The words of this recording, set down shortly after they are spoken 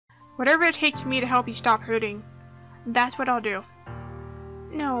Whatever it takes for me to help you stop hurting, that's what I'll do.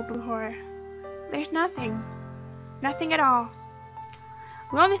 No, Blue Horror. There's nothing. Nothing at all.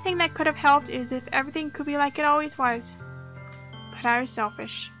 The only thing that could have helped is if everything could be like it always was. But I was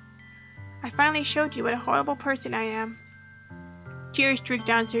selfish. I finally showed you what a horrible person I am. Tears streaked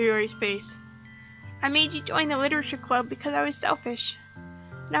down Sayori's face. I made you join the literature club because I was selfish.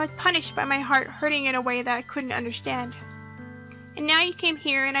 And I was punished by my heart hurting in a way that I couldn't understand. And now you came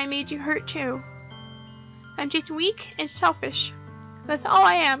here and I made you hurt too. I'm just weak and selfish. That's all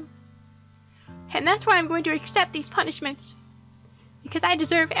I am. And that's why I'm going to accept these punishments. Because I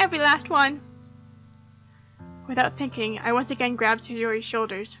deserve every last one. Without thinking, I once again grabbed Sayori's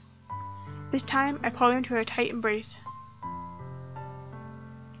shoulders. This time, I pulled her into a tight embrace.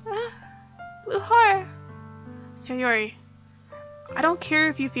 Blue Horror. Sayori, I don't care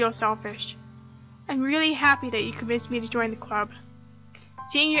if you feel selfish. I'm really happy that you convinced me to join the club.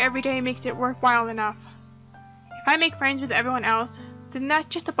 Seeing you every day makes it worthwhile enough. If I make friends with everyone else, then that's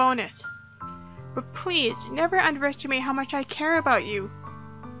just a bonus. But please, never underestimate how much I care about you.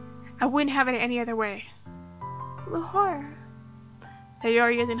 I wouldn't have it any other way. Blue Horror.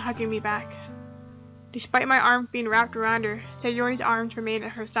 Sayori isn't hugging me back. Despite my arms being wrapped around her, Sayori's arms remain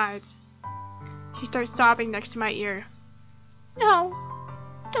at her sides. She starts sobbing next to my ear. No,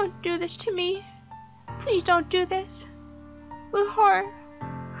 don't do this to me. Please don't do this. Blue Horror,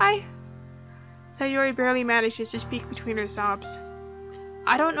 Sayori barely manages to speak between her sobs.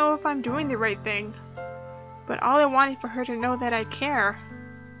 I don't know if I'm doing the right thing, but all I want is for her to know that I care.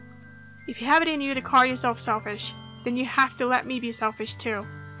 If you have it in you to call yourself selfish, then you have to let me be selfish too.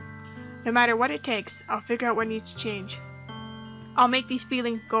 No matter what it takes, I'll figure out what needs to change. I'll make these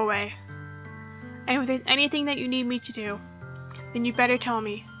feelings go away. And if there's anything that you need me to do, then you better tell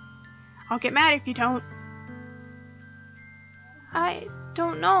me. I'll get mad if you don't. I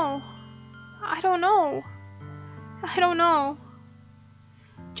don't know.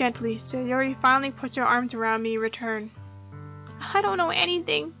 Gently, Sayori finally puts her arms around me in return. I don't know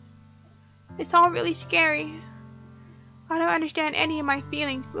anything. It's all really scary. I don't understand any of my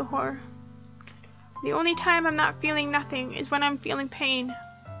feelings, Blue Horror. The only time I'm not feeling nothing is when I'm feeling pain.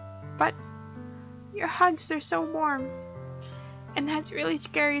 But your hugs are so warm. And that's really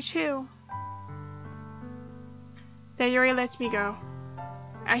scary too. Sayori lets me go.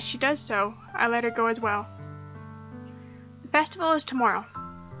 As she does so, I let her go as well. The festival is tomorrow.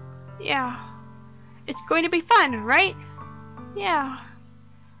 Yeah. It's going to be fun, right? Yeah.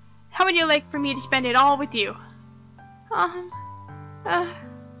 How would you like for me to spend it all with you?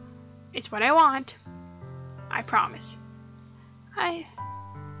 It's what I want. I promise. I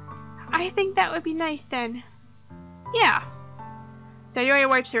think that would be nice then. Yeah. Sayori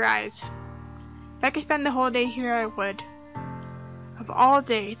wipes her eyes. If I could spend the whole day here, I would. Of all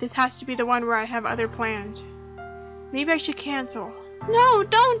day, this has to be the one where I have other plans. Maybe I should cancel. No,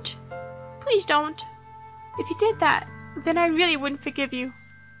 don't! Please don't. If you did that, then I really wouldn't forgive you.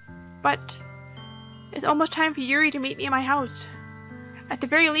 But it's almost time for Yuri to meet me at my house. At the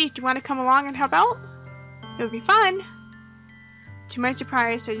very least, you want to come along and help out? It would be fun. To my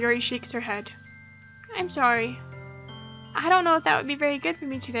surprise, Sayori shakes her head. I'm sorry. I don't know if that would be very good for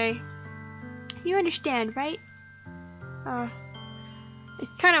me today. You understand, right?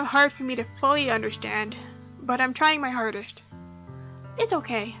 It's kind of hard for me to fully understand, but I'm trying my hardest. It's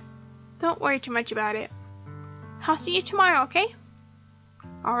okay. Don't worry too much about it. I'll see you tomorrow, okay?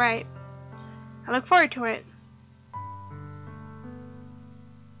 Alright. I look forward to it.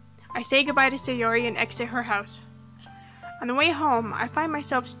 I say goodbye to Sayori and exit her house. On the way home, I find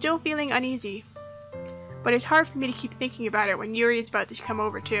myself still feeling uneasy, but it's hard for me to keep thinking about it when Yuri is about to come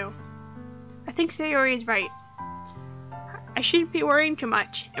over too. I think Sayori is right. I shouldn't be worrying too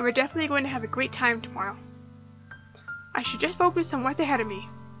much, and we're definitely going to have a great time tomorrow. I should just focus on what's ahead of me.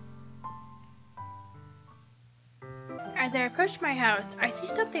 As I approach my house, I see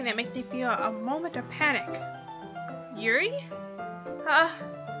something that makes me feel a moment of panic. Yuri?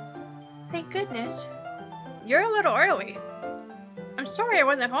 Thank goodness. You're a little early. I'm sorry I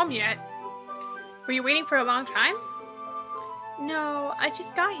wasn't home yet. Were you waiting for a long time? No, I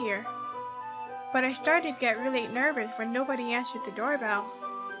just got here. But I started to get really nervous when nobody answered the doorbell.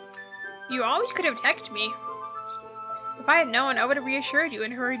 You always could have texted me. If I had known, I would have reassured you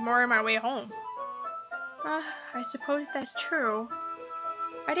and hurried more on my way home. I suppose that's true.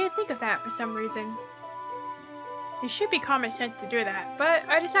 I didn't think of that for some reason. It should be common sense to do that, but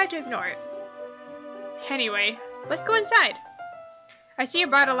I decided to ignore it. Anyway, let's go inside. I see you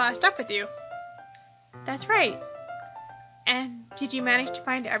brought a lot of stuff with you. That's right. And did you manage to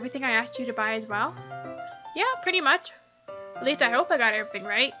find everything I asked you to buy as well? Yeah, pretty much. At least I hope I got everything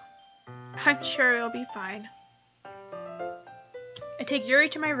right. I'm sure it'll be fine. I take Yuri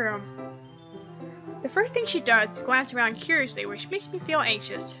to my room. The first thing she does is glance around curiously, which makes me feel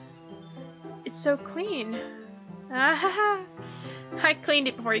anxious. It's so clean. I cleaned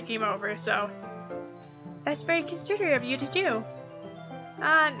it before you came over, so... That's very considerate of you to do.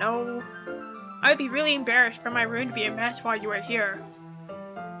 No. I'd be really embarrassed for my room to be a mess while you were here.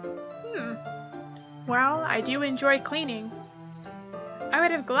 Well, I do enjoy cleaning. I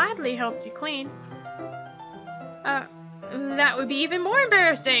would have gladly helped you clean. That would be even more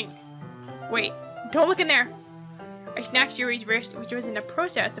embarrassing! Wait, don't look in there! I snatched Yuri's wrist, which was in the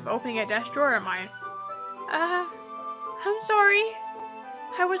process of opening a desk drawer of mine. I'm sorry.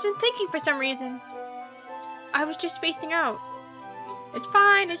 I wasn't thinking for some reason. I was just spacing out. It's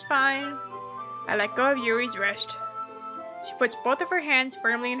fine, it's fine. I let go of Yuri's wrist. She puts both of her hands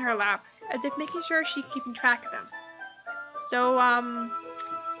firmly in her lap, as if making sure she's keeping track of them. So,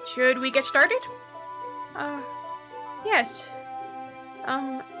 should we get started? Yes.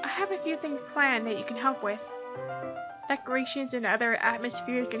 I have a few things planned that you can help with. Decorations and other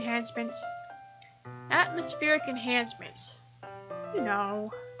atmospheric enhancements. Atmospheric enhancements. You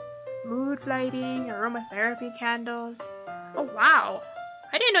know, mood lighting, aromatherapy candles. Oh wow!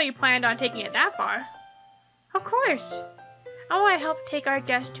 I didn't know you planned on taking it that far. Of course! I want to help take our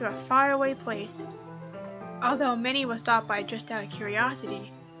guests to a faraway place. Although many will stop by just out of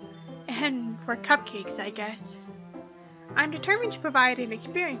curiosity. And for cupcakes, I guess. I'm determined to provide an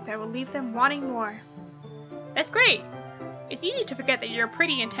experience that will leave them wanting more. That's great! It's easy to forget that you're a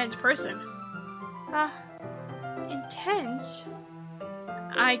pretty intense person. Intense?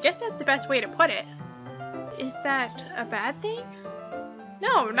 I guess that's the best way to put it. Is that a bad thing?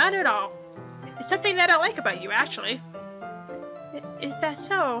 No, not at all. It's something that I like about you, actually. Is that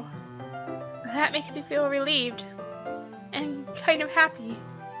so? That makes me feel relieved. And kind of happy.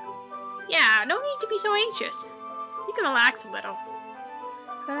 Yeah, no need to be so anxious. You can relax a little.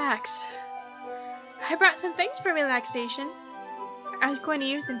 Relax. I brought some things for relaxation. I was going to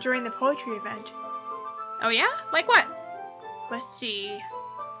use them during the poetry event. Oh yeah? Like what? Let's see.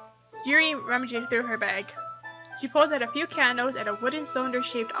 Yuri rummages through her bag. She pulls out a few candles and a wooden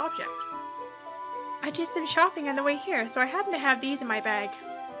cylinder-shaped object. I did some shopping on the way here, so I happen to have these in my bag.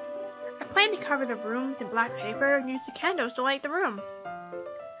 I plan to cover the rooms in black paper and use the candles to light the room.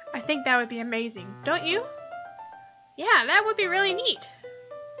 I think that would be amazing, don't you? Yeah, that would be really neat.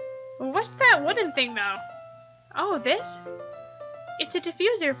 Well, what's that wooden thing, though? Oh, this? It's a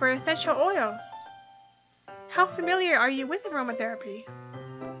diffuser for essential oils. How familiar are you with aromatherapy?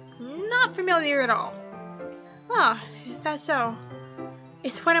 Not familiar at all. Ah, is that so?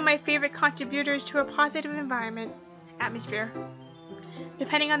 It's one of my favorite contributors to a positive atmosphere.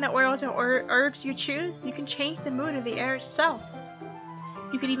 Depending on the oils or herbs you choose, you can change the mood of the air itself.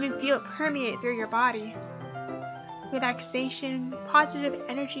 You can even feel it permeate through your body. Relaxation, positive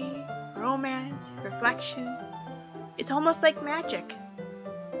energy, romance, reflection. It's almost like magic.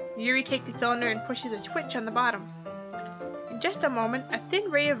 Yuri takes the cylinder and pushes a switch on the bottom. In just a moment, a thin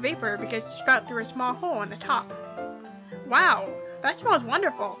ray of vapor begins to sprout through a small hole on the top. Wow, that smells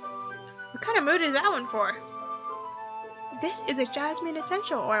wonderful. What kind of mood is that one for? This is a jasmine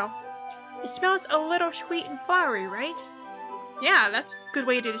essential oil. It smells a little sweet and flowery, right? Yeah, that's a good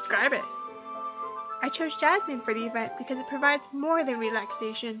way to describe it. I chose jasmine for the event because it provides more than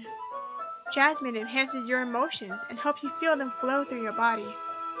relaxation. Jasmine enhances your emotions and helps you feel them flow through your body.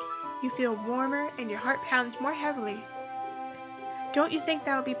 You feel warmer and your heart pounds more heavily. Don't you think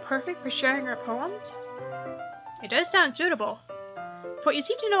that would be perfect for sharing our poems? It does sound suitable. But you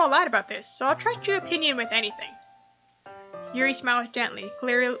seem to know a lot about this, so I'll trust your opinion with anything. Yuri smiles gently,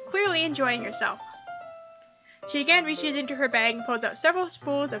 clearly enjoying herself. She again reaches into her bag and pulls out several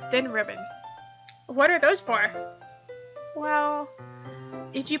spools of thin ribbon. What are those for? Well,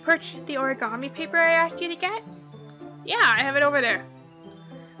 did you purchase the origami paper I asked you to get? Yeah, I have it over there.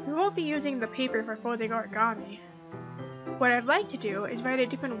 We won't be using the paper for folding origami. What I'd like to do is write a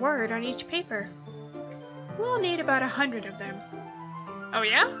different word on each paper. We'll need about 100 of them. Oh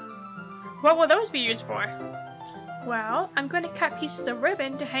yeah? What will those be used for? Well, I'm going to cut pieces of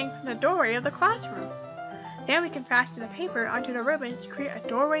ribbon to hang from the doorway of the classroom. Then we can fasten the paper onto the ribbon to create a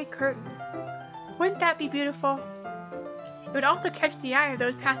doorway curtain. Wouldn't that be beautiful? It would also catch the eye of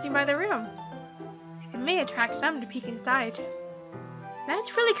those passing by the room. It may attract some to peek inside.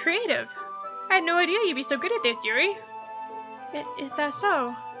 That's really creative. I had no idea you'd be so good at this, Yuri. Is that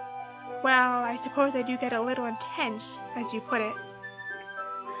so? Well, I suppose I do get a little intense, as you put it.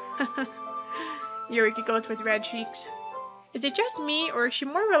 Yuri giggles with red cheeks. Is it just me, or is she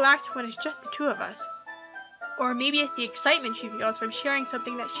more relaxed when it's just the two of us? Or maybe it's the excitement she feels from sharing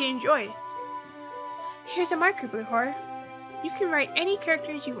something that she enjoys. Here's a marker, Blue Horror. You can write any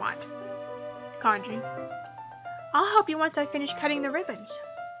characters you want. Kanji. I'll help you once I finish cutting the ribbons.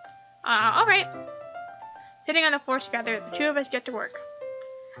 Alright. Sitting on the floor together, the two of us get to work.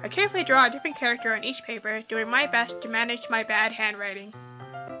 I carefully draw a different character on each paper, doing my best to manage my bad handwriting.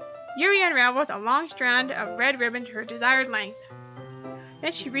 Yuri unravels a long strand of red ribbon to her desired length.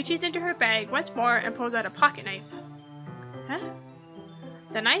 Then she reaches into her bag once more and pulls out a pocket knife. Huh?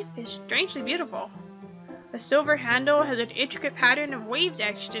 The knife is strangely beautiful. The silver handle has an intricate pattern of waves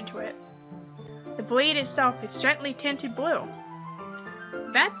etched into it. The blade itself is gently tinted blue.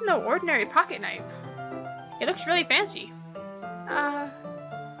 That's no ordinary pocket knife. It looks really fancy.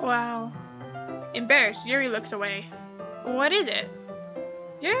 Wow. Embarrassed, Yuri looks away. What is it?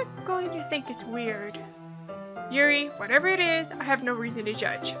 You're going to think it's weird. Yuri, whatever it is, I have no reason to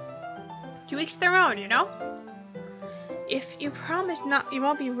judge. To each their own, you know? If you promise you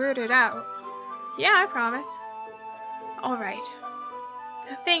won't be weirded out. Yeah, I promise. Alright.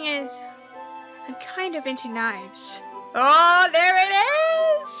 The thing is, I'm kind of into knives. Oh, there it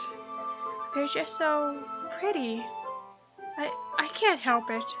is! They're just so pretty. I can't help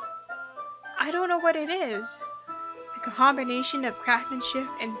it. I don't know what it is. Like a combination of craftsmanship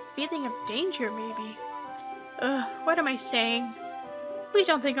and feeling of danger, maybe. Ugh, what am I saying? Please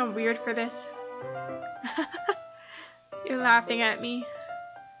don't think I'm weird for this. You're laughing at me.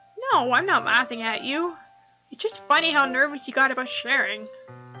 No, I'm not laughing at you. It's just funny how nervous you got about sharing.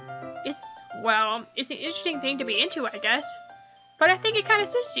 It's an interesting thing to be into, I guess. But I think it kind of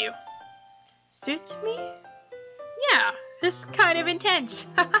suits you. Suits me? Yeah, it's kind of intense.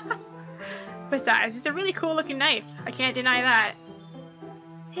 Besides, it's a really cool looking knife. I can't deny that.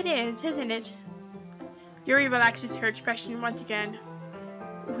 It is, isn't it? Yuri relaxes her expression once again.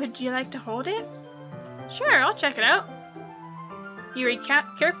 Would you like to hold it? Sure, I'll check it out. Yuri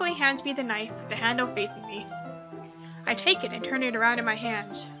carefully hands me the knife with the handle facing me. I take it and turn it around in my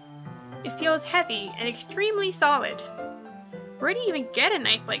hands. It feels heavy and extremely solid. Where do you even get a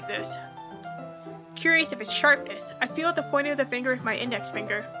knife like this? Curious of its sharpness, I feel at the point of the finger with my index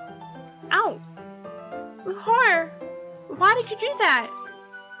finger. Ow! Horror! Why did you do that?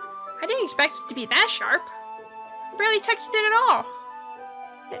 I didn't expect it to be that sharp. I barely touched it at all.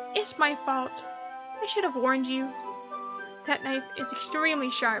 It's my fault. I should have warned you. That knife is extremely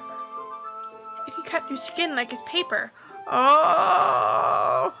sharp. It can cut through skin like it's paper.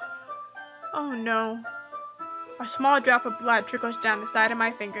 Oh! Oh no. A small drop of blood trickles down the side of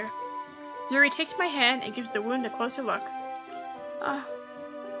my finger. Yuri takes my hand and gives the wound a closer look.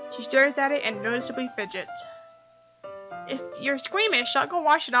 She stares at it and noticeably fidgets. If you're squeamish, I'll go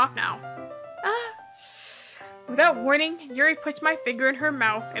wash it off now. Without warning, Yuri puts my finger in her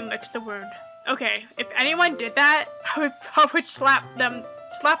mouth and licks the wound. Okay, if anyone did that, I would slap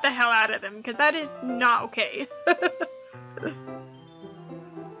the hell out of them, because that is not okay.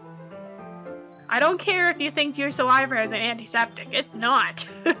 I don't care if you think your saliva is an antiseptic, it's not.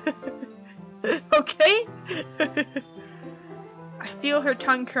 Okay? I feel her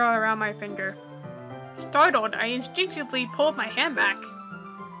tongue curl around my finger. Startled, I instinctively pulled my hand back.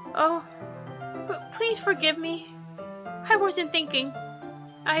 Oh, please forgive me. I wasn't thinking.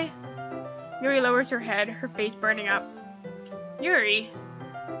 Yuri lowers her head, her face burning up. Yuri,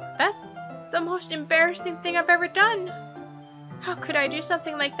 that's the most embarrassing thing I've ever done. How could I do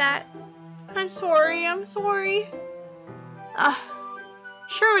something like that? I'm sorry.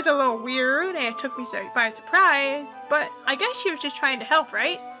 Sure it was a little weird and it took me by surprise, but I guess she was just trying to help,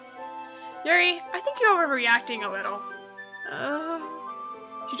 right? Yuri, I think you're overreacting a little.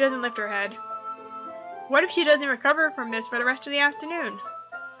 She doesn't lift her head. What if she doesn't recover from this for the rest of the afternoon?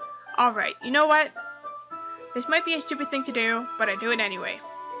 Alright, you know what? This might be a stupid thing to do, but I do it anyway.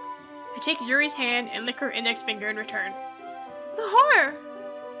 I take Yuri's hand and lick her index finger in return. The horror!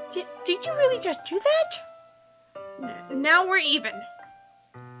 Did you really just do that? Now we're even.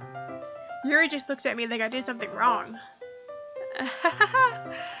 Yuri just looks at me like I did something wrong.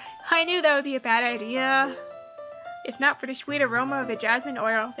 I knew that would be a bad idea. If not for the sweet aroma of the jasmine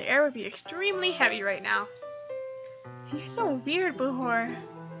oil, the air would be extremely heavy right now. You're so weird, Blue Horror.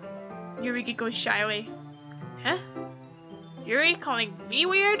 Yuri giggles shyly. Huh? Yuri calling me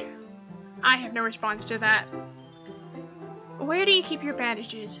weird? I have no response to that. Where do you keep your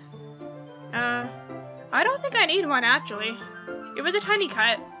bandages? I don't think I need one actually. It was a tiny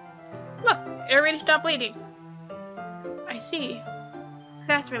cut. Look, it already stopped bleeding. I see.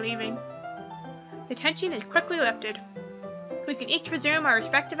 That's relieving. The tension is quickly lifted. We can each resume our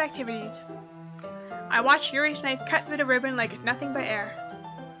respective activities. I watch Yuri's knife cut through the ribbon like it's nothing but air.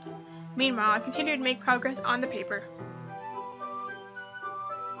 Meanwhile, I continued to make progress on the paper.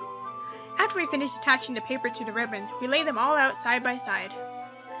 After we finished attaching the paper to the ribbons, we lay them all out side by side.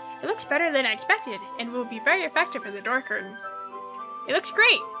 It looks better than I expected, and will be very effective as a door curtain. It looks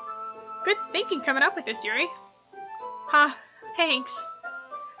great! Good thinking coming up with this, Yuri. Thanks.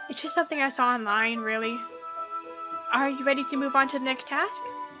 It's just something I saw online, really. Are you ready to move on to the next task?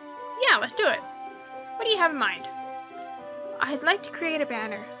 Yeah, let's do it. What do you have in mind? I'd like to create a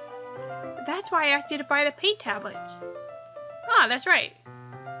banner. That's why I asked you to buy the paint tablets. Ah, that's right.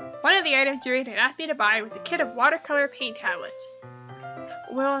 One of the items Yuri had asked me to buy was a kit of watercolor paint tablets.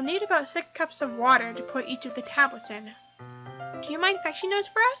 We'll need about 6 cups of water to put each of the tablets in. Do you mind fetching those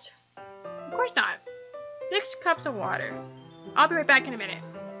for us? Of course not. 6 cups of water. I'll be right back in a minute.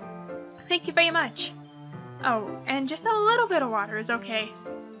 Thank you very much. Oh, and just a little bit of water is okay.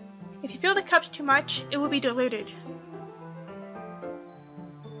 If you fill the cups too much, it will be diluted.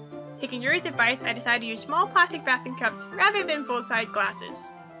 Taking Yuri's advice, I decided to use small plastic bathroom cups rather than full-size glasses.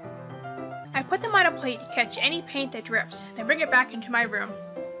 I put them on a plate to catch any paint that drips, then bring it back into my room.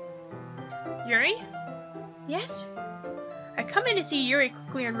 Yuri? Yes? I come in to see Yuri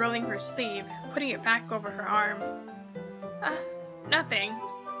quickly unrolling her sleeve, putting it back over her arm. Nothing.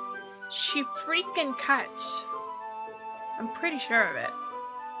 She freaking cuts. I'm pretty sure of it.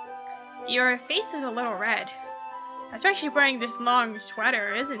 Your face is a little red. That's why she's wearing this long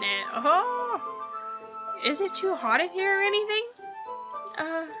sweater, isn't it? Oh! Is it too hot in here or anything?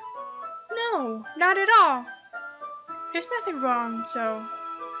 No, not at all. There's nothing wrong, so...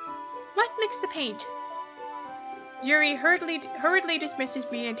 Let's mix the paint. Yuri hurriedly dismisses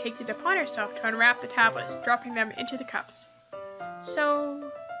me and takes it upon herself to unwrap the tablets, dropping them into the cups. So...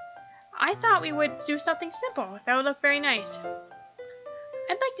 I thought we would do something simple. That would look very nice. I'd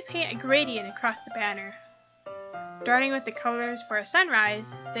like to paint a gradient across the banner. Starting with the colors for a sunrise,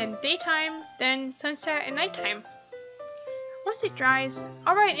 then daytime, then sunset and nighttime. Once it dries,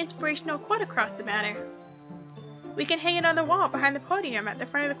 I'll write an inspirational quote across the banner. We can hang it on the wall behind the podium at the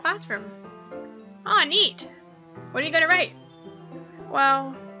front of the classroom. Ah, neat! What are you gonna write?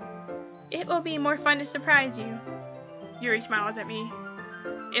 Well, it will be more fun to surprise you. Yuri smiles at me.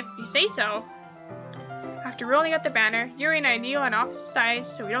 If you say so. After rolling out the banner, Yuri and I kneel on opposite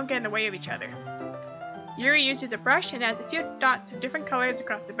sides so we don't get in the way of each other. Yuri uses a brush and adds a few dots of different colors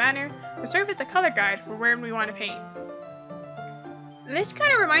across the banner to serve as a color guide for where we want to paint. This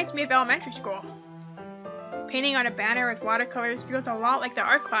kind of reminds me of elementary school. Painting on a banner with watercolors feels a lot like the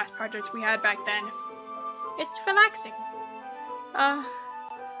art class projects we had back then. It's relaxing.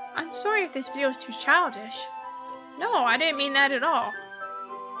 I'm sorry if this feels too childish. No, I didn't mean that at all.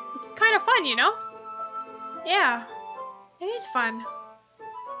 It's kind of fun, you know? Yeah, it is fun.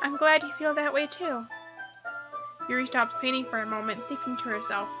 I'm glad you feel that way too. Yuri stops painting for a moment, thinking to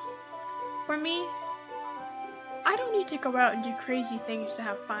herself. For me, I don't need to go out and do crazy things to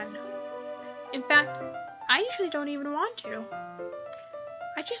have fun. In fact, I usually don't even want to.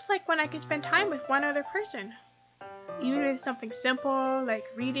 I just like when I can spend time with one other person. Even with something simple, like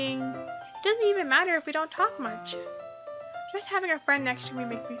reading. It doesn't even matter if we don't talk much. Just having a friend next to me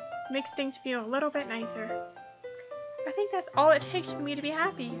makes things feel a little bit nicer. I think that's all it takes for me to be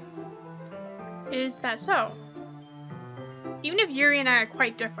happy. Is that so? Even if Yuri and I are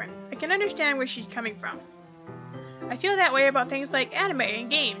quite different, I can understand where she's coming from. I feel that way about things like anime and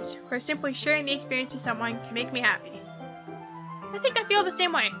games, where simply sharing the experience with someone can make me happy. I think I feel the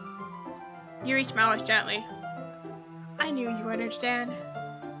same way. Yuri smiles gently. I knew you would understand.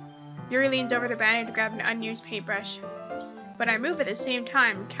 Yuri leans over the banner to grab an unused paintbrush, but I move at the same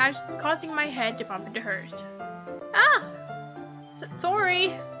time, causing my head to bump into hers. Ah!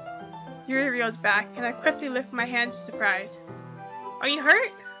 Sorry! Yuri reels back, and I quickly lift my hands in surprise. Are you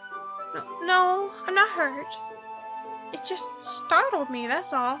hurt? No, I'm not hurt. It just startled me,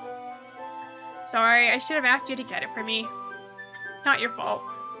 that's all. Sorry, I should have asked you to get it for me. Not your fault.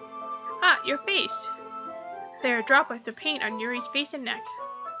 Ah, your face. There are droplets of paint on Yuri's face and neck.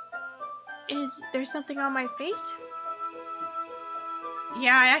 Is there something on my face?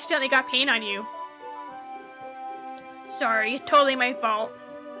 Yeah, I accidentally got paint on you. Sorry, it's totally my fault.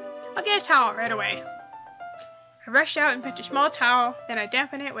 I'll get a towel right away. I rush out and fetch a small towel, then I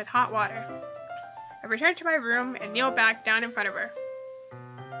dampen it with hot water. I return to my room and kneel back down in front of her.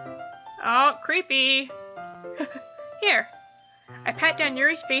 Oh, creepy. Here. I pat down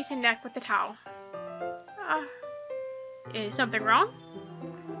Yuri's face and neck with the towel. Is something wrong?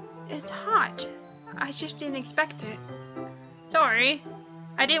 It's hot. I just didn't expect it. Sorry.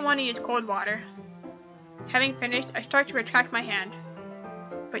 I didn't want to use cold water. Having finished, I start to retract my hand.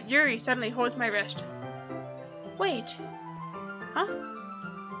 But Yuri suddenly holds my wrist. Wait. Huh?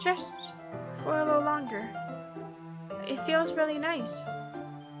 Just for a little longer. It feels really nice.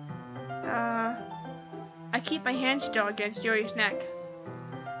 I keep my hand still against Yuri's neck.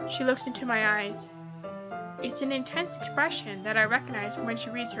 She looks into my eyes. It's an intense expression that I recognize from when she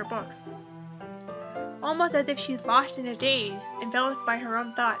reads her books. Almost as if she's lost in a daze, enveloped by her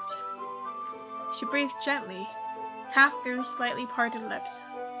own thoughts. She breathes gently, half through slightly parted lips.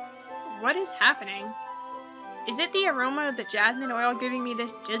 What is happening? Is it the aroma of the jasmine oil giving me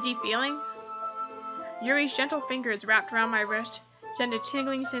this dizzy feeling? Yuri's gentle fingers wrapped around my wrist send a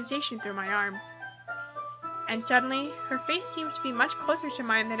tingling sensation through my arm. And suddenly, her face seems to be much closer to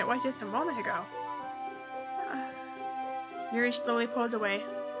mine than it was just a moment ago. Yuri slowly pulls away.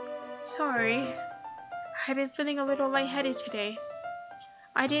 Sorry. I've been feeling a little lightheaded today.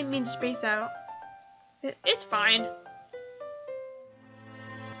 I didn't mean to space out. It's fine.